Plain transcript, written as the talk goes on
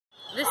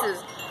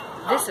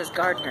This is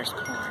gardener's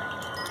corn.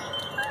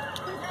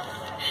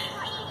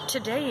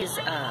 Today's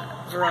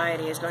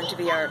variety is going to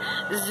be our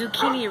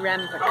zucchini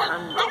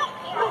rampicante.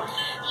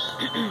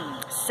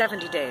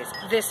 70 days.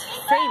 This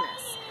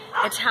famous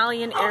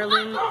Italian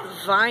heirloom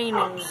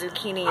vining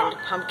zucchini and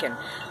pumpkin.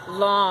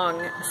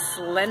 Long,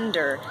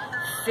 slender,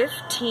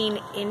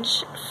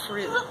 15-inch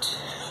fruit.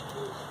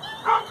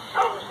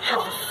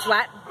 Have a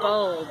flat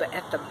bulb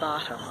at the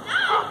bottom.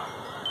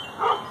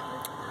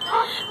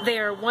 They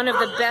are one of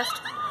the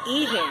best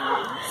eating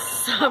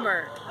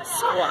summer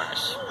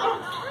squash.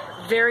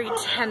 Very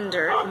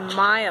tender,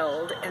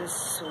 mild, and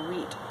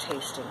sweet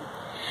tasting.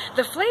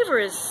 The flavor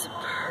is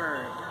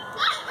superb.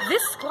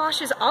 This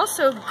squash is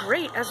also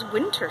great as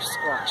winter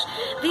squash.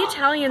 The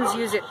Italians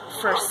use it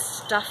for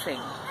stuffing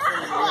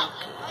and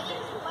gnocchi.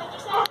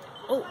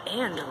 Oh,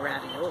 and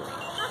ravioli.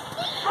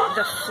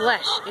 The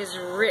flesh is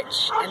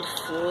rich and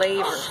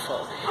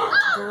flavorful,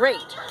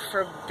 great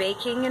for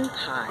baking and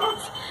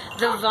pies.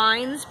 The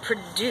vines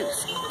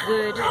produce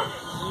good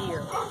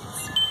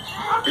yields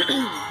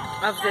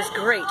of this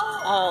great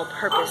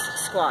all-purpose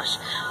squash.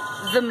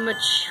 The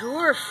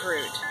mature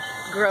fruit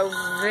grow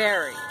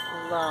very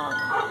long.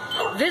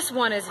 This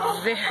one is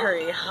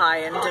very high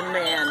in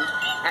demand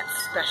at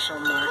special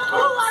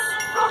markets.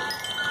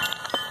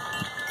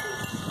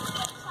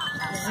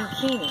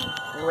 Zucchini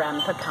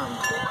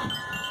rampicante.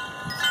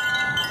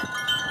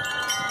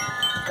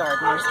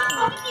 Gardener's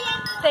corn.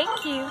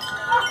 Thank you.